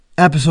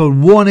Episode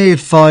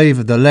 185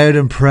 of the Loud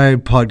and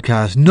Proud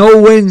podcast.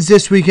 No wins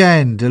this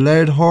weekend. The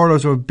Loud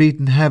Hurlers were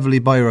beaten heavily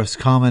by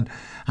Roscommon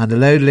and the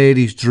Loud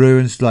Ladies drew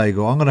in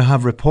Sligo. I'm going to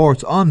have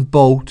reports on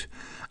both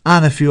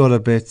and a few other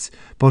bits.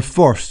 But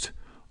first,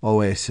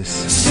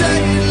 Oasis.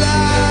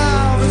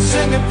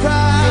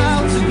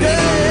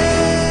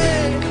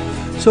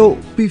 So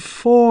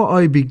before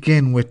I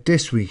begin with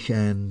this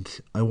weekend,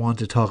 I want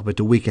to talk about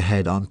the week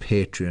ahead on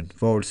Patreon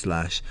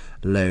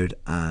 /Loud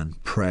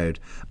and Proud.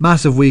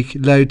 Massive week.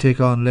 Loud take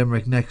on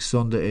Limerick next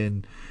Sunday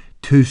in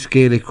Two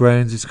Gaelic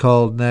Grounds it's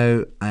called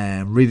now.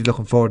 I'm really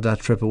looking forward to that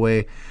trip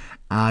away.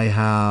 I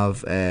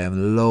have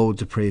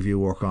loads of preview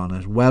work on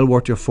it. Well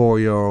worth your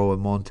 €4 a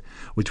month,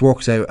 which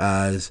works out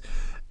as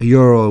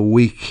 €1 a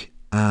week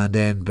and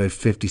then about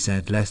 50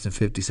 cents, less than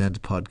 50 cents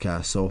a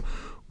podcast. So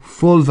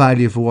full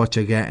value for what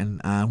you're getting,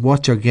 and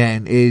what you're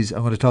getting is,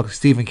 I'm going to talk to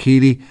Stephen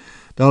Keeley,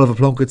 the Oliver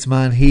Plunkett's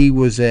man. He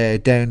was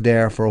down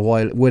there for a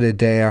while with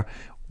Adair,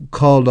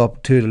 called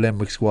up to the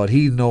Limerick squad.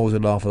 He knows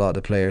an awful lot of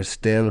the players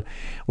still.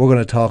 We're going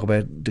to talk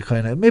about the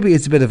kind of, maybe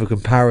it's a bit of a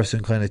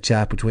comparison kind of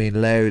chat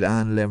between Loud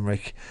and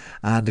Limerick,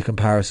 and the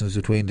comparisons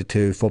between the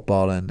two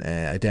football and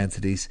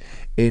identities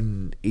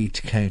in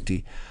each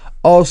county.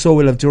 Also,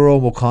 we'll have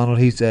Jerome O'Connell.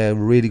 He's a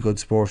really good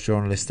sports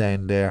journalist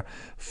down there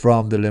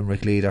from the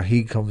Limerick Leader.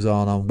 He comes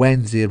on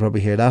Wednesday. You'll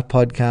probably hear that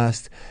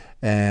podcast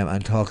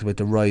and talks about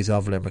the rise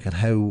of Limerick and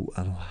how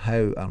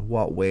and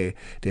what way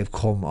they've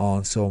come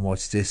on so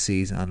much this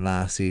season and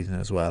last season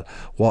as well.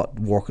 What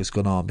work is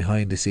going on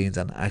behind the scenes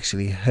and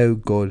actually how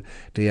good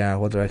they are,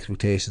 what their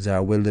expectations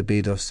are. Will they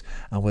beat us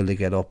and will they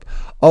get up?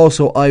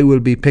 Also, I will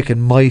be picking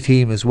my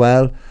team as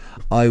well.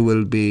 I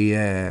will be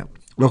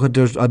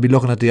I'll be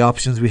looking at the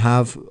options we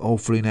have.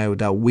 Hopefully now with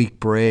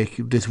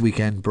that this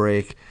weekend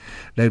break,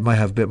 they might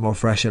have a bit more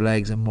fresher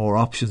legs and more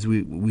options.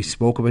 We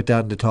spoke about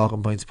that in the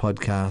Talking Points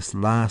podcast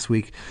last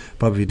week,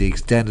 probably the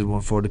extended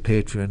one for the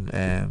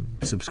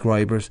Patreon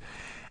subscribers.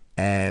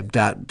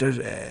 That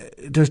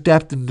there's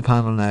depth in the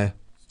panel now,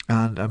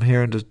 and I'm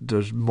hearing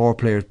there's more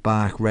players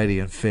back, ready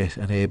and fit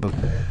and able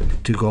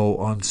to go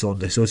on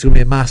Sunday. So it's going to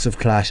be a massive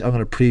clash. I'm going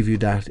to preview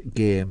that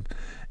game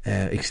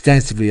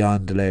extensively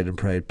on the Loud and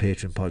Proud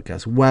Patreon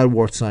podcast. Well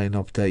worth signing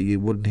up that you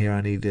wouldn't hear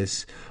any of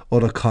this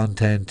other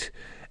content,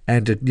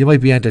 and you might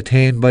be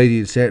entertained by it.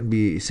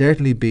 You'll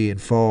certainly be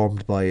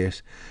informed by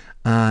it,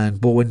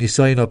 but when you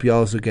sign up you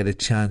also get a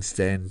chance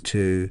then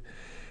to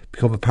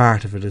become a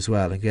part of it as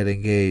well and get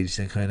engaged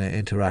and kind of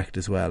interact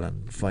as well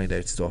and find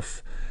out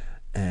stuff.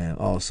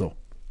 Also,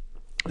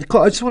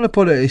 I just want to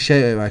put a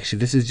shout out, actually.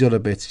 This is the other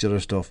bits, the other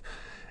stuff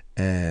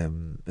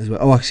as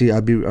well. Actually,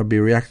 I'll be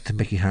reacting to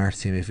Mickey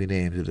Hart's team if he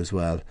names it as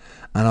well,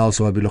 and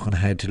also I'll be looking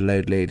ahead to the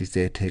Loud Ladies.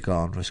 They take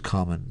on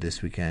Roscommon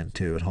this weekend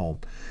too at home.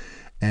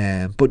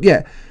 But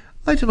yeah,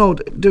 I don't know.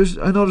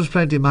 I know there's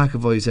plenty of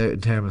McAvoys out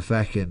in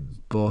Termafeckin,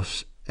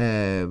 but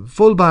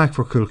full back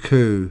for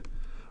Kilcoo,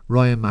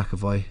 Ryan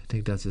McAvoy, I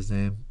think that's his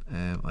name.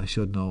 I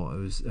should know. I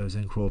was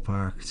in Croke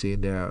Park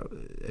seeing their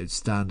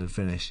outstanding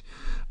finish.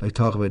 Like,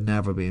 talk about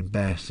never being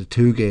bet. The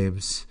two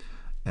games.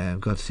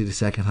 Got to see the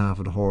second half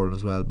of the hurl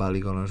as well.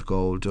 Ballygunner's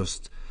goal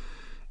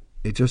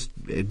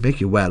it make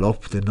you well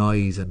up. The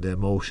noise and the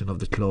emotion of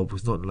the club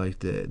was nothing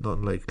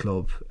like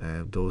club.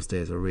 Those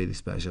days are really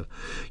special.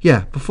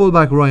 Yeah, but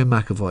fullback Ryan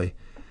McAvoy.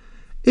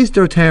 Is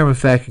there a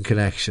Termafeckin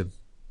connection?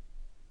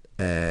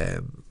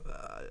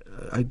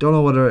 I don't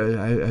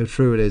know how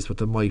true it is, but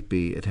there might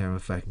be a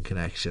Termafeckin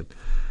connection.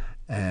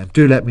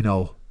 Do let me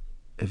know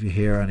if you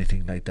hear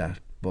anything like that.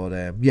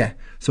 But yeah,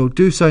 so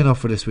do sign up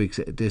for this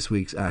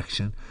week's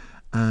action.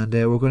 And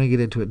we're going to get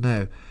into it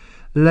now.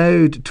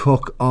 Loud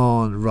took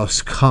on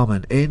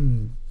Roscommon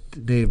in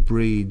Nave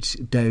Breed's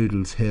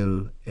Dowdall's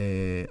Hill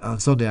on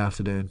Sunday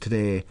afternoon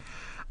today,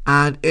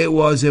 and it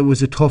was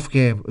a tough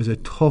game. It was a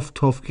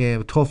tough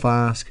game, a tough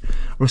ask.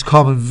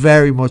 Roscommon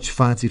very much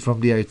fancied from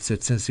the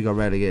outset since they got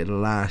relegated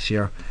last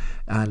year,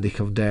 and they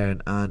come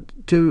down and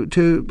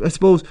I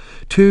suppose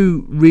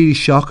two really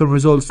shocking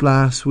results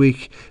last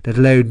week. That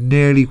Loud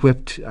nearly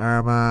whipped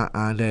Armagh,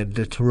 and then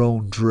the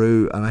Tyrone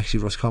drew, and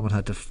actually Roscommon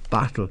had to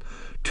battle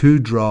to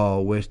draw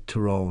with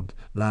Tyrone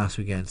last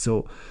weekend.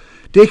 So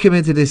they came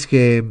into this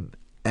game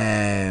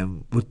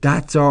with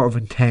that sort of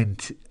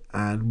intent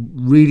and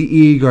really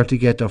eager to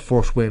get their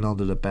first win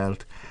under the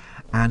belt,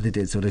 and they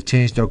did. So they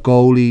changed their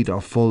goalie, their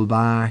full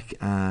back,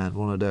 and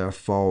one of their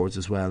forwards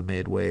as well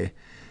made way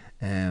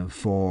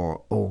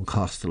for Owen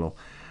Costello.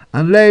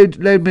 And Loud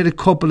made a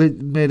couple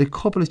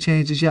of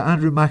changes. Yeah,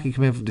 Andrew Mackey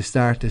came in from the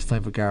start this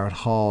time for Garrett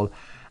Hall,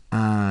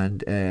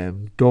 and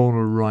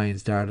Donald Ryan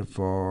started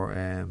for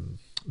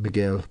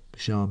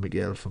Sean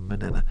McGill from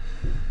Manila,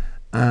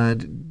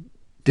 and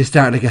they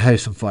started like a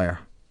house on fire.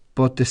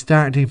 But the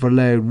starting team for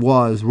Loud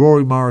was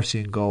Rory Morrissey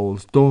in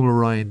goals, Donald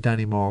Ryan,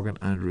 Danny Morgan,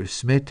 Andrew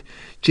Smith.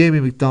 Jamie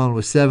McDonald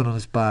was 7 on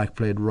his back,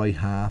 played right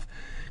half.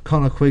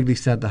 Conor Quigley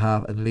centre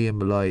half and Liam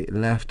Malloy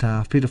left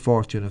half. Peter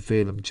Fortune and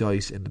Phelan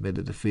Joyce in the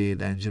middle of the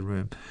field, engine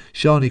room.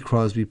 Shawnee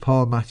Crosby,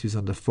 Paul Matthews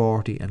under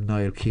 40 and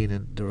Niall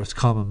Keenan, the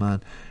Roscommon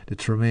man, the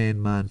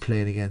Tremaine man,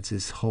 playing against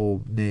his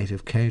home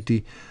native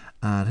county.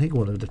 And I think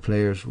one of the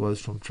players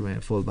was from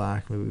Tremaine, full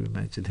back. Maybe we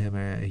mentioned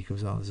him. He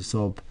comes on as a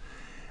sub.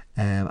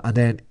 And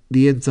then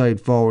the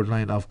inside forward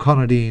line of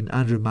Conor Dean,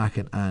 Andrew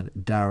Mackin and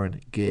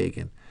Darren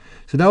Gagan.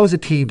 So that was a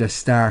team that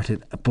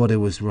started, but it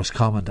was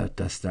Roscommon that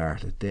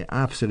started. They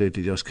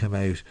absolutely just came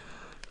out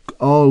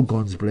all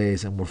guns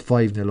blazing, were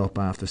 5-0 up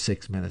after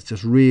 6 minutes.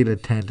 Just real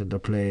intent in their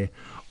play.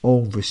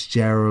 Owen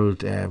Fitzgerald,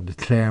 the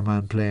Clare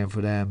man playing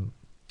for them,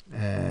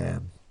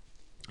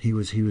 he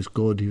was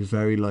good. He was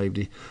very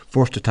lively.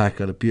 First attack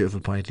got a beautiful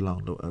point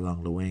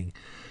along the wing.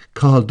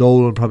 Cathal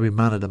Dolan, probably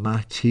man of the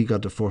match. He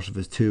got the first of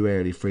his 2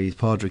 early frees.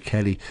 Padraig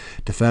Kelly,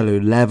 the fellow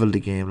who levelled the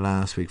game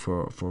last week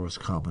for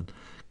Roscommon,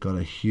 got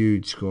a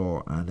huge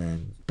score. And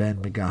then Ben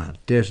McGahan,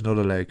 there's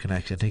another loud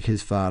connection. I think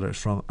his father is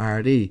from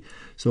RD,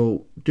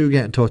 so do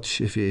get in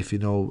touch if you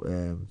know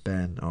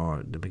Ben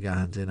or the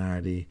McGahans in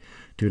RD.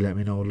 Do let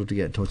me know. I'd love to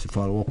get in touch and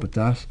follow up with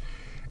that.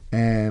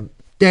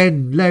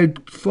 Then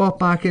Louth fought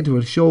back into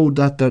it, showed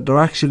that they're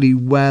actually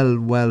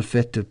well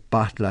fit to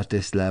battle at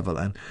this level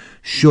and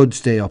should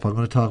stay up. I'm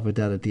going to talk about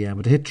that at the end.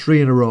 But they hit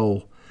 3 in a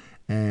row.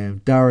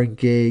 Darren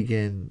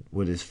Gagan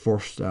with his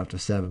first after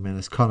 7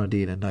 minutes. Conor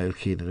Dean and Niall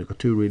Keenan. They got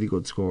 2 really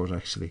good scores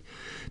actually.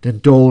 Then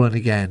Dolan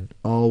again,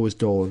 always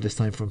Dolan, this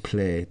time from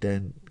play.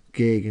 Then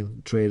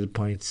Gagan traded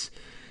points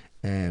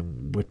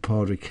with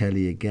Padraig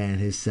Kelly again,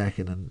 his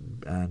second,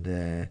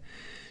 and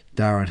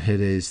Darren hit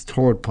his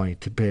 3rd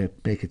point to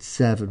make it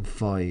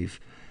 7-5,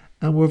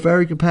 and we're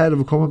very competitive.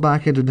 We're coming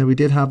back into it. Now we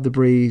did have the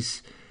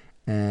breeze,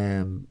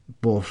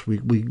 but we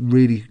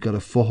really got a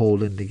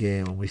foothold in the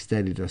game and we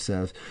steadied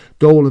ourselves.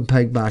 Dolan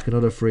pegged back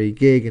another free.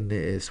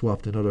 Gagan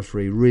swapped another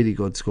free. Really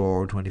good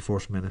score,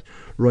 21st minute,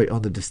 right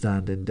under the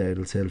stand in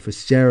Dowdall's Hill.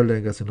 Fitzgerald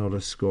then gets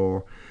another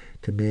score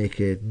to make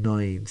it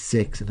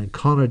 9-6, and then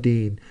Conor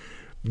Dean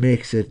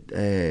makes it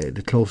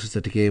the closest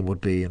that the game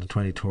would be in the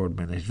 23rd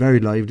minute. He's very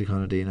lively,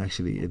 Conor Dean,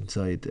 actually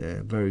inside,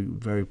 very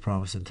very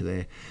promising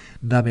today.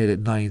 And that made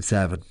it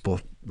 9-7,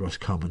 but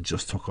Roscommon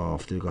just took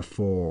off. They got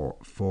four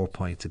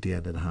points at the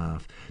end of the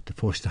half to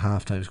push the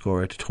half-time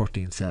score out to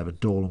 13-7.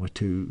 Dolan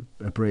with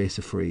a brace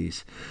of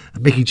frees,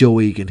 and Mickey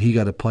Joe Egan, he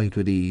got a point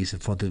with ease in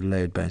front of the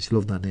Louth bench.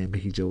 Love that name,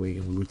 Mickey Joe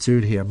Egan. We would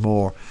soon hear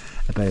more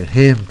about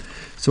him.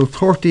 So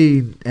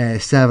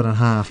 13-7 at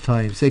half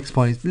time, 6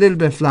 points, a little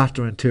bit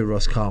flattering to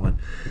Roscommon.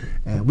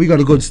 We got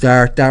a good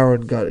start.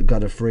 Darren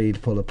got a free to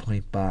pull a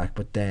point back,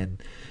 but then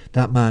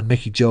that man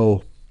Mickey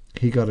Joe,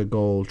 he got a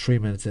goal 3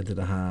 minutes into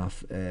the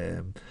half.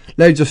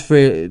 Louth just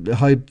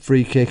high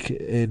free kick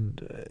in,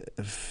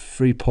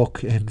 free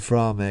puck in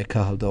from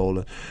Cathal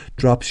Dolan,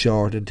 dropped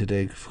short into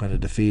the kind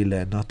of the field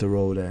end, not the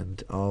road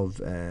end of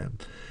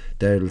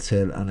Dowdall's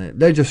Hill, and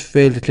they just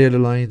failed to clear the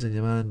lines, and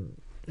your man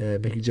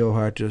Mickey Joe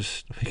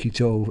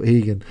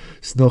Egan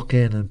snuck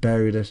in and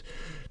buried it.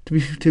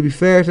 To be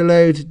fair to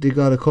Louth, they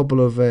got a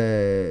couple of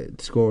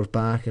scores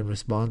back in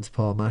response.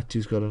 Paul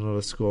Matthews got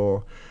another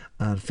score,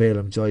 and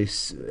Phelan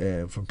Joyce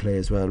from play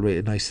as well.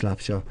 Really nice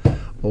slap shot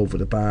over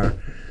the bar.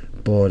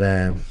 But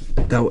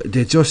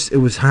it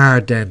was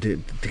hard then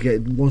to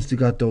get, once they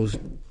got those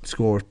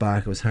scores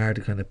back, it was hard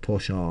to kind of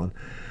push on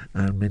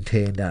and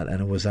maintain that.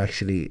 And it was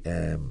actually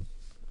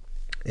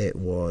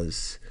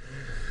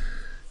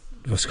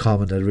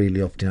Roscommon that really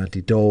upped the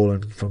ante.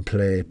 Dolan from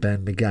play,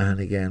 Ben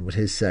McGahan again with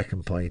his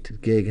 2nd point.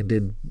 Gagan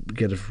didn't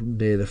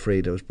nail a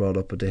free that was brought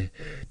up, but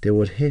they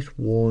would hit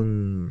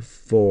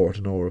 1-4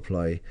 to no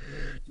reply.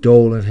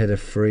 Dolan hit a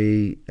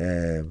free,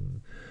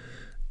 and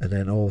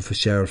then Owen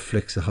Fitzgerald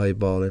flicks a high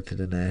ball into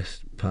the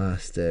net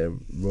past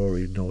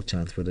Rory, no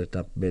chance with it.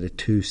 That made it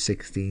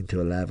 2-16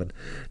 to 11.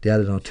 They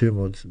added on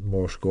 2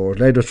 more scores.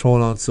 Later thrown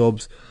on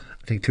subs.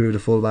 I think 2 of the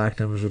full back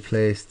then was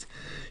replaced.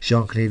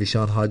 Sean Keneally,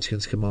 Sean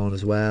Hodgkins come on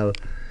as well.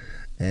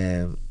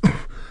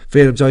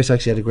 Phelan Joyce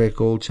actually had a great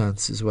goal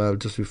chance as well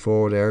just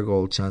before their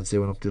goal chance. They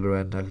went up the other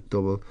end, a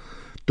double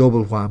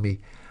whammy.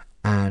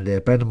 And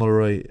Brendan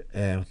Mulroy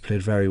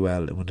played very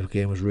well when the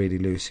game was really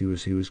loose. He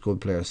was a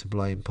good player,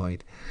 sublime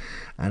point,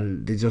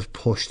 and they just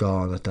pushed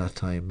on at that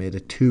time. Made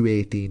it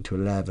 2-18 to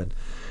 11.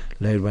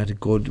 Louth went a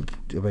good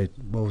about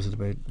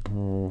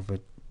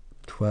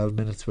 12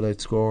 minutes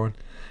without scoring.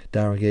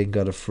 Darren Gagan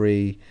got a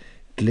free.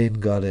 Glynn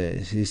got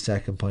his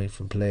 2nd point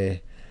from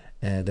play.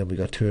 And then we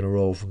got 2 in a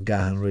row from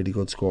Gahan. Really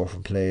good score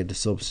from play. The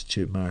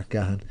substitute Mark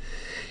Gahan.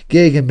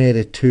 Gagan made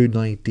it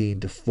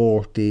 2-19 to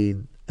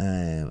 14.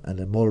 And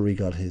then Mullery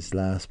got his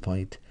last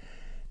point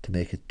to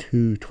make it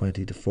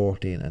 2-20 to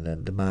 14. And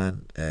then the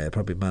man,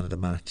 probably man of the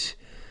match,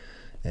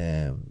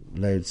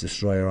 Louth's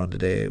destroyer on the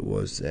day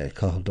was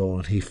Cathal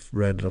Dolan. He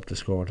rounded up the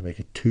score to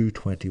make it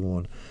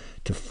 2-21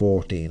 to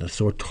 14.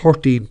 So a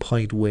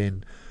 13-point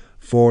win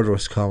for the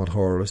Roscommon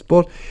Hurlers.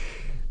 But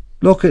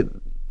look at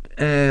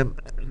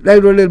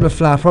Louth were a little bit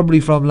flat,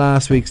 probably from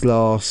last week's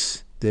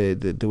loss.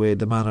 The way,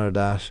 the manner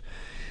that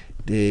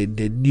they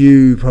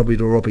knew probably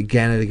they were up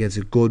again against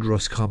a good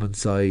Roscommon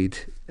side.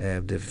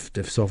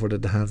 They've suffered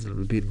at the hands of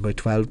them, beaten by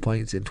 12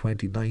 points in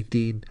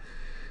 2019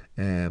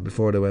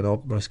 before they went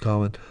up.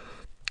 Roscommon,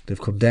 they've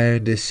come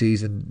down this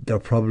season. They're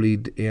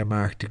probably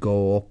earmarked to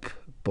go up,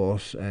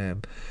 but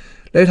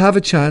they'd have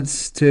a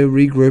chance to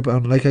regroup,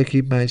 and like I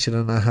keep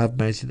mentioning, and I have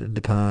mentioned in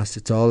the past,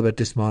 it's all about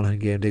this Monaghan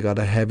game. They got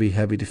a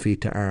heavy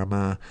defeat to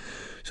Armagh,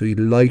 so you'd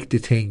like to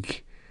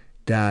think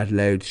that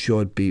Louth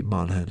should beat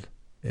Monaghan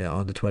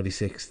on the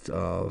 26th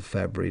of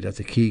February. That's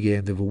a key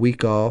game. They have a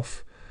week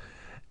off.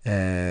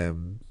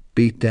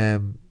 Beat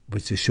them,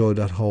 which they should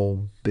at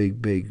home.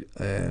 Big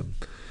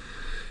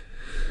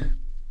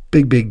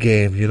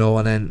game, you know.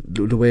 And then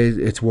the way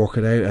it's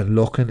working out and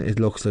looking, it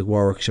looks like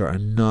Warwickshire are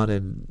not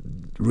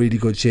in really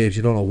good shape.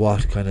 You don't know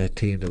what kind of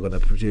team they're going to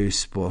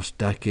produce, but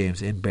that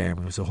game's in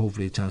Birmingham, so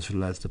hopefully a chance for the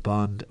lads to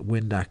bond,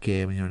 win that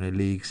game, and you're in a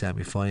league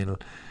semi-final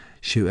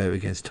shootout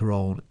against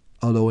Tyrone.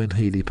 Although in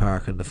Healy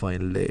Park in the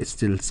final day, it's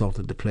still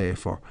something to play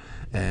for,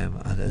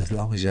 and as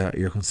long as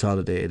you're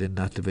consolidated in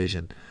that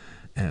division,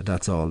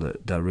 that's all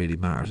that really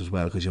matters as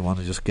well, because you want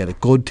to just get a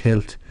good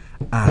tilt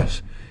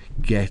at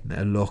getting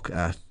a look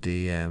at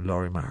the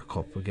Laurie Mark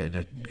Cup and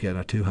getting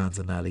our two hands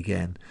on that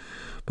again.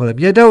 But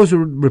that was a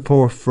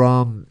report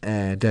from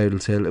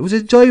Dowdall's Hill. It was an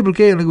enjoyable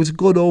game. It was a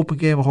good open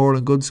game of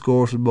hurling, good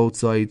scores from both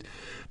sides.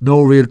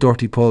 No real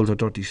dirty pulls or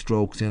dirty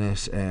strokes in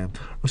it. It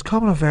was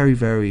coming a very,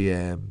 very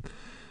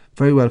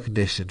well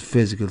conditioned,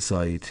 physical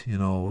side. You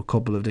know, a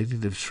couple of, I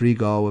think there's 3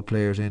 Galway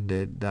players in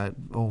that.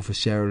 Owen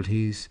Fitzgerald,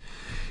 he's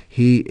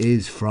a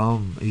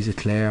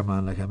Clare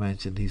man, like I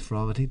mentioned. He's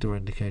from, I think they were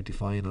in the county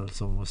final,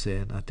 someone was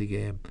saying at the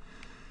game.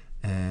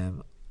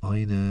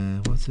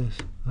 Aina, what's this?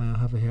 I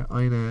have it here.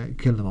 Aina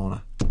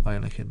Kilnamona.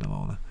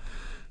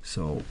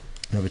 So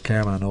I have a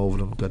Clare man over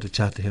them. Got to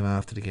chat to him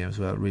after the game as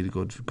well. Really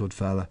good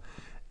fella.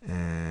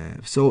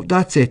 So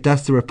that's it.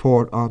 That's the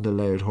report on the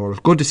Louth Hurlers.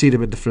 Good to see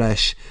them in the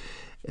flesh.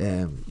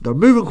 They're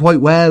moving quite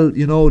well.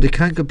 You know, they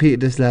can compete at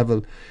this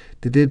level.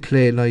 They did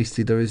play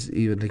nicely. There is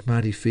even like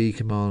Matty Fee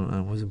came on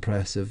and was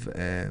impressive.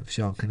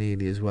 Sean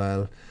Keneally as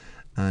well,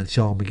 and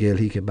Sean McGill,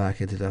 he came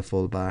back into that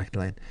full back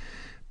line.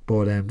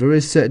 But there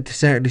is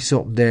certainly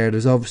something there.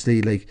 There's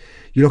obviously, like,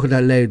 you look at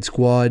that Louth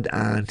squad,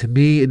 and to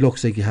me it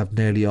looks like you have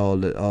nearly all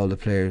the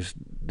players,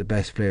 the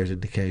best players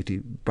in the county,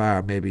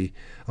 bar maybe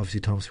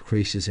obviously Thomas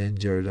McCreesh is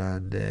injured,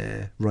 and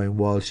Ryan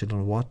Walsh. I don't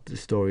know what the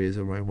story is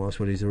of Ryan Walsh,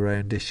 whether he's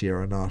around this year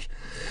or not.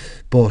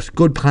 But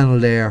good panel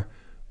there,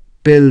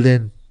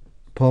 building.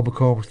 Paul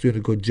McCormick's doing a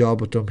good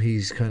job with them.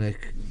 He's kind of,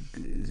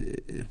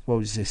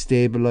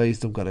 stabilised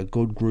them. Got a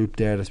good group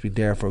there that's been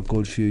there for a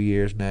good few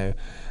years now,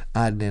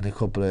 adding in a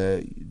couple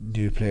of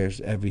new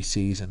players every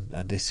season,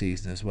 and this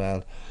season as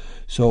well.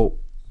 So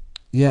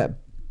yeah,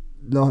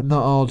 not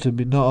all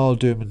doom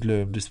and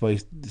gloom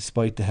despite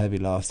the heavy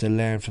loss. They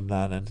learn from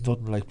that, and it's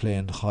nothing like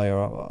playing higher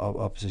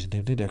opposition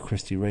team. I think they're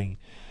Christy Ring,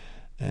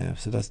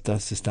 so that's the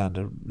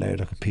standard they're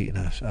competing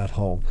at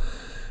home.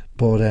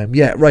 But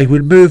right,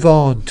 we'll move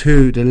on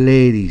to the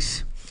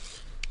ladies.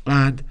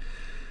 And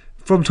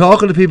from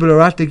talking to people who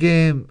are at the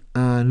game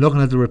and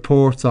looking at the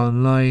reports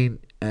online,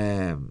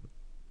 it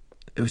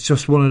was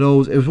just one of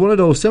those. It was one of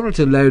those similar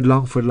to Louth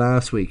Longford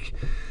last week.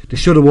 They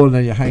should have won,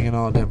 and you're hanging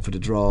on them for the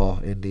draw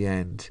in the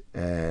end.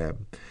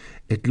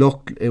 It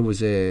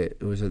was a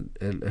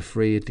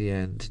free at the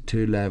end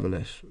to level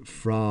it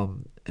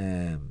from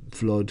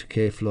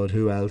Kate Flood.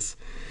 Who else?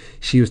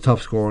 She was top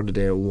scorer on the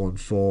day at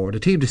 1-4. The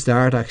team to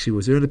start actually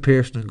was Erna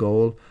Pearson in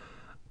goal,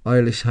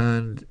 Eilish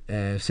Hand,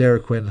 Sarah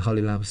Quinn,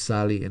 Holly Lamb,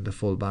 Sally in the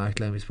full back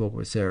line. We spoke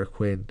about Sarah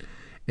Quinn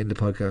in the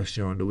podcast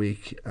during the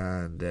week,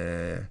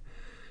 and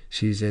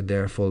she's in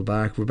there full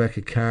back.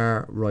 Rebecca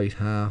Carr right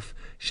half,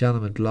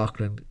 Shannon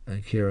McLaughlin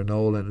and Ciara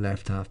Nolan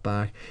left half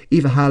back,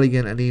 Eva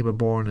Halligan and Emma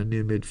Bourne a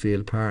new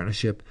midfield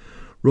partnership,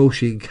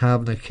 Roisin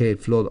Kavanagh,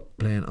 Kate Flood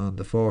playing on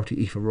the 40,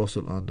 Aoife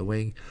Russell on the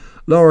wing,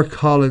 Laura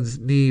Collins,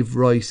 Niamh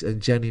Rice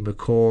and Jenny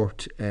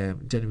McCourt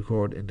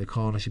in the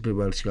corner. She played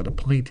well, she got a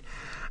point.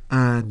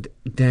 And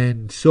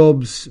then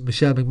subs,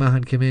 Michelle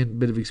McMahon came in,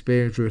 bit of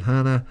experience. Ruth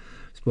Hannah,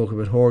 spoke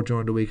about her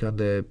during the week on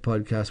the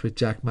podcast with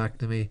Jack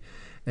McNamee,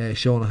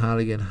 Shona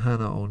Halligan,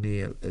 Hannah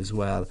O'Neill as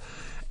well.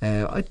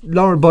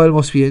 Lauren Boyle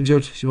must be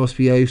injured. She must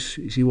be out.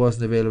 She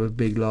wasn't available.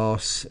 Big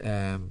loss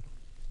on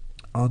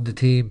the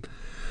team.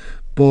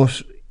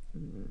 But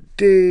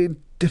they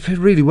played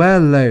really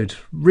well, Louth.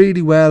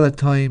 Really well at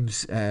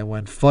times.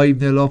 Went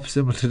 5-0 up,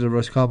 similar to the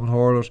Roscommon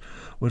Hurlers.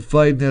 Went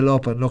 5-0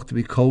 up and looked to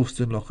be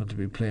coasting, looking to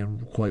be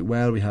playing quite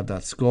well. We had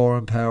that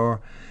scoring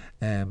power.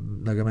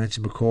 Like I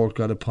mentioned, McCourt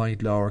got a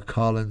point. Laura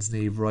Collins,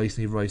 Niamh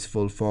Rice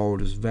full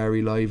forward, was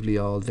very lively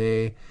all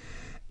day.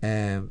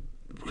 Kind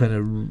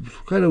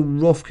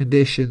of rough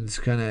conditions,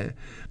 kind of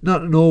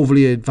not an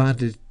overly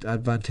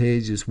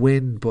advantageous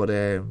win, but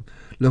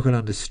looking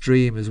on the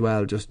stream as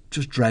well, just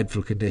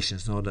dreadful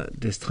conditions,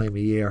 this time of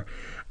year.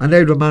 And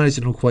they were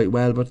managing them quite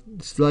well, but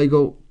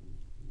Sligo,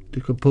 to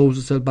compose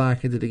herself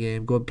back into the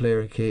game, good player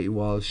in Katie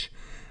Walsh,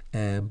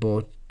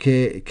 but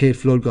Kate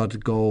Flood got a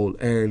goal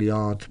early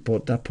on,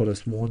 but that put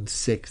us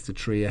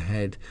 1-6-3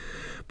 ahead.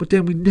 But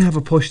then we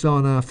never pushed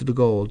on after the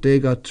goal. They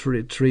got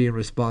three in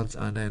response,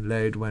 and then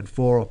Louth went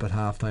 4 up at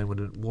half time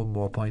with one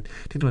more point.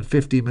 I think they went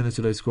 15 minutes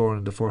without scoring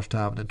in the first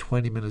half, and then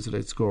 20 minutes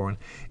without scoring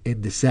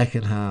in the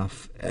second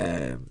half.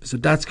 So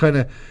that's kind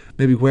of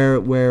maybe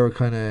where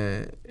kind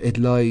of it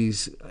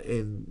lies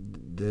in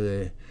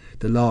the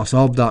loss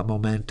of that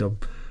momentum.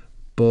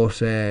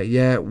 But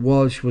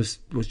Walsh was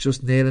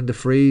just nailing the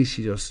frees.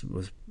 She just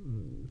was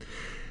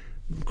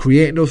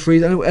creating those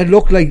frees, and it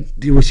looked like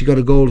she got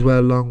a goal as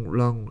well, long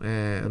run,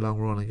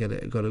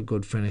 and got a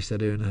good finish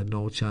there, and had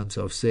no chance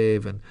of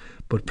saving.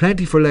 But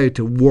plenty for Louth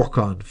to work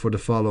on for the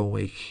following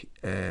week.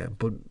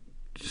 But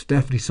there's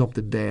definitely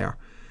something there,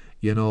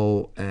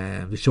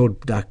 they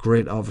showed that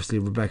grit. Obviously,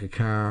 Rebecca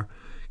Carr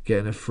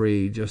getting a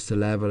free just to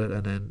level it,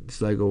 and then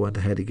Sligo went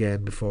ahead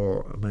again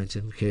before I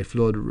mentioned Kate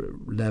Flood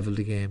levelled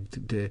the game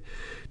to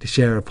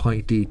share a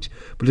point each.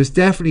 But there's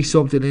definitely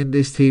something in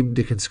this team.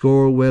 They can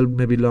score well.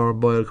 Maybe Lauren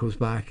Boyle comes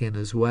back in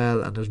as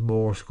well, and there's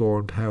more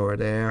scoring power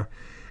there.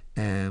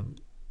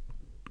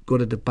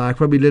 Good at the back,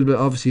 probably a little bit.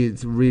 Obviously,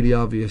 it's really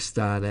obvious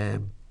that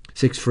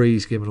 6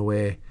 frees given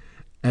away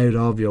out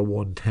of your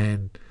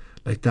 110.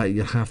 Like that,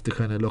 you have to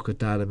kind of look at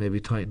that and maybe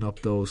tighten up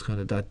those kind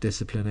of that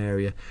discipline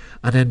area.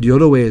 And then the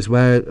other way as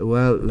well,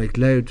 like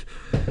Louth,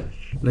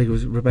 like it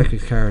was Rebecca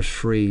Carr's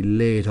free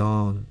late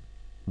on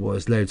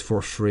was Louth's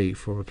first free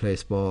from a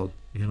place ball,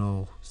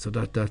 so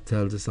that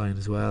tells a sign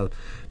as well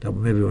that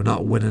maybe we're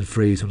not winning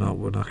frees,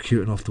 we're not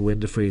cute enough to win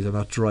the frees, we're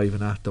not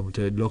driving at them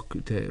to look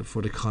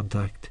for the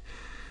contact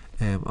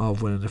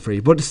of winning the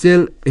free. But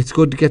still, it's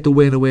good to get the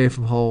win away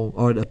from home,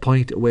 or the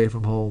point away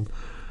from home.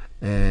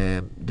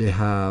 They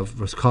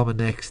have Roscommon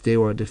next. They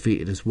were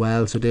defeated as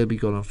well, so they'll be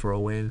going for a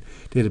win.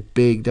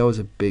 That was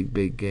a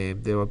big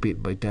game. They were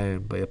beaten down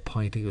by a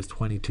point. I think it was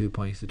 22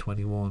 points to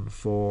 21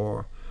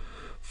 for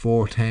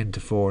 4-10 to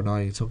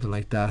 4-9, something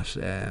like that.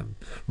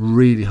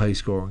 Really high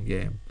scoring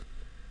game.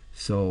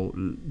 So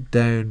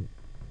down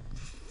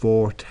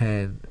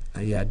 4-10,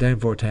 down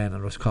 4-10,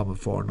 and Roscommon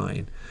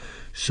 4-9.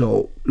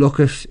 So look,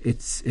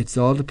 it's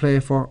all to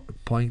play for.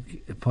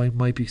 A point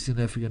might be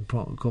significant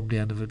come the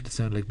end of it. It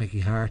sounds like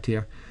Mickey Hart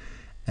here,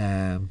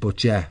 but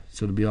so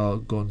it'll be all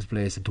guns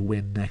blazing to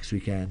win next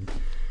weekend.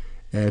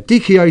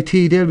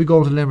 DKIT, they'll be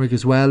going to Limerick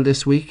as well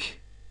this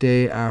week.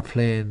 They are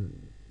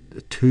playing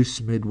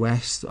Toos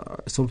Midwest,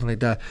 or something like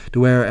that. They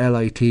were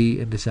LIT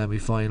in the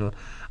semi-final,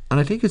 and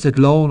I think it's at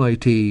Lone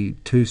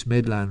IT, Toos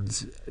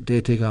Midlands.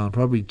 They take on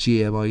probably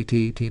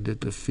GMIT, team that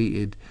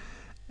defeated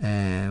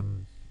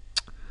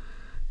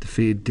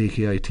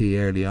DKIT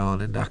early on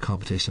in that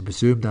competition. I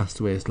presume that's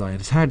the way it's lying.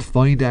 It's hard to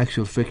find the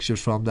actual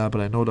fixtures from that, but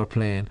I know they're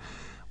playing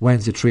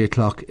Wednesday 3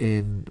 o'clock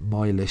in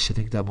Moylish. I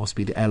think that must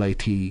be the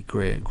LIT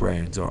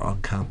grounds or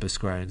on campus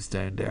grounds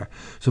down there.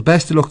 So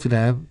best of luck to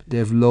them. They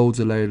have loads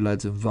of Louth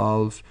lads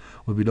involved.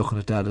 We'll be looking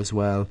at that as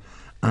well,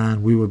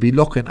 and we will be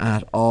looking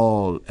at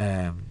all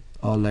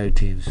Louth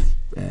teams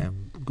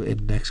in the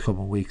next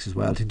couple of weeks as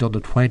well. I think the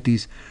under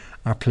 20s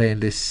are playing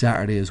this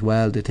Saturday as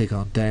well. They take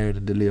on Down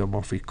in the Leo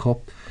Murphy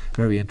Cup.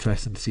 Very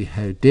interesting to see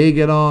how they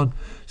get on.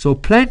 So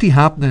plenty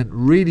happening,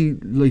 really,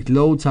 like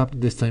loads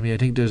happening this time of year. I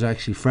think there's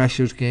actually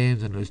freshers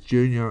games and there's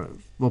junior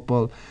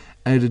football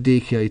out of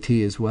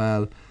DKIT as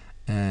well.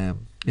 I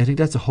think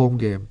that's a home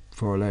game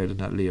for Louth in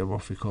that Leo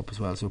Murphy Cup as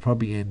well. So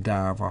probably in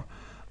Darver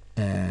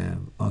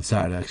on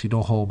Saturday. Actually,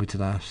 don't hold me to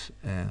that.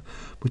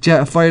 But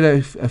I fired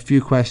out a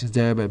few questions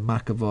there about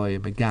McAvoy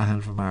and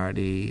McGahan from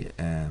RD.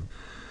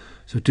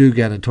 So do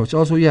get in touch.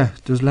 Also,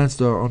 there's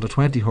Leinster Under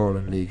 20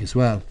 Hurling League as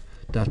well.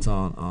 That's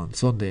on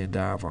Sunday in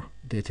Darver.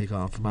 They take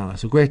on Fermanagh.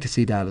 So great to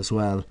see that as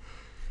well.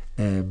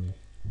 Do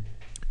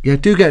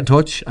get in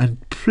touch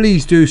and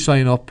please do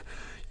sign up.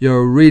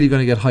 You're really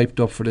going to get hyped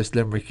up for this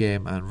Limerick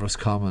game and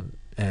Roscommon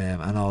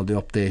and all the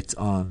updates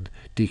on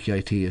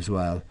DKIT as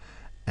well.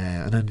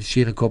 And then the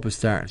Sheehan Cup is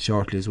starting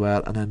shortly as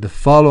well. And then the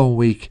following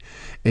week,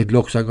 it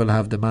looks I'm going to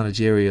have the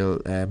managerial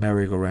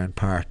merry-go-round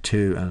part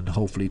 2 and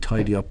hopefully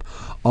tidy up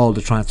all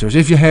the transfers.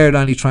 If you heard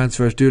any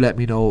transfers, do let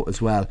me know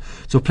as well.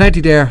 So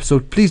plenty there. So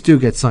please do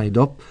get signed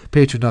up.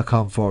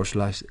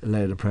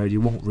 Patreon.com/Loud and Proud.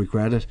 You won't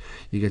regret it.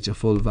 You get your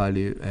full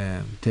value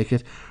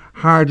ticket.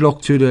 Hard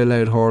luck to the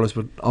Loud Hurlers,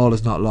 but all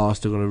is not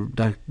lost.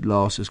 That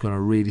loss is going to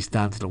really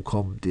stand to them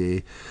come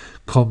the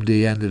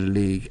end of the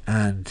league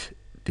and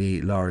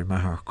the Laurie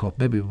Maher Cup.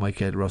 Maybe we might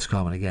get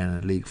Roscommon again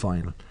in the league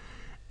final.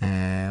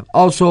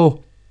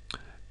 Also,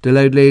 the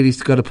Loud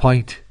ladies got a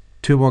point.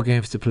 2 more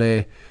games to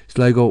play.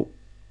 Sligo,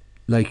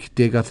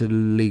 they got to the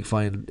league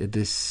final at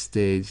this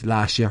stage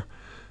last year,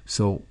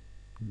 so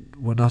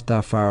we're not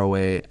that far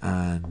away.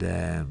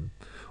 And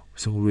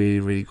some really,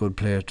 really good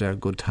players there,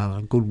 good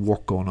talent, good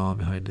work going on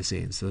behind the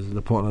scenes. So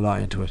they're putting a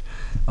lot into it.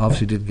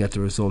 Obviously, didn't get the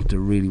result they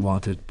really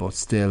wanted, but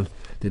still,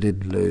 they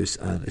didn't lose,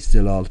 and it's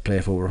still all to play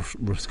for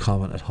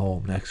Roscommon at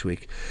home next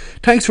week.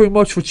 Thanks very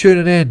much for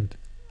tuning in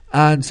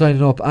and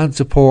signing up and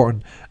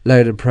supporting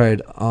Loud and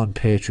Proud on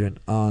Patreon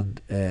on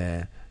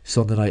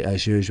Sunday night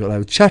as usual. I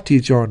will chat to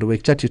you during the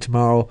week, chat to you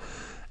tomorrow.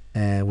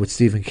 with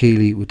Stephen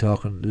Keeley. We're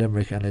talking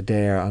Limerick and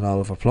Adair and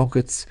Oliver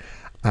Plunkett's.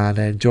 And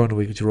then during the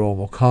week, Jerome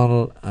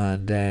O'Connell.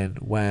 And then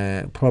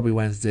probably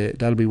Wednesday,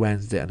 that'll be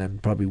Wednesday, and then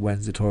probably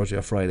Wednesday, Thursday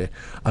or Friday,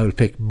 I will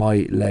pick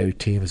my Louth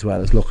team, as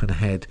well as looking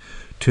ahead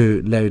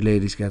to Louth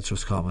Ladies against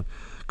Roscommon.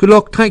 Good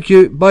luck, thank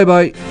you, bye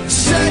bye.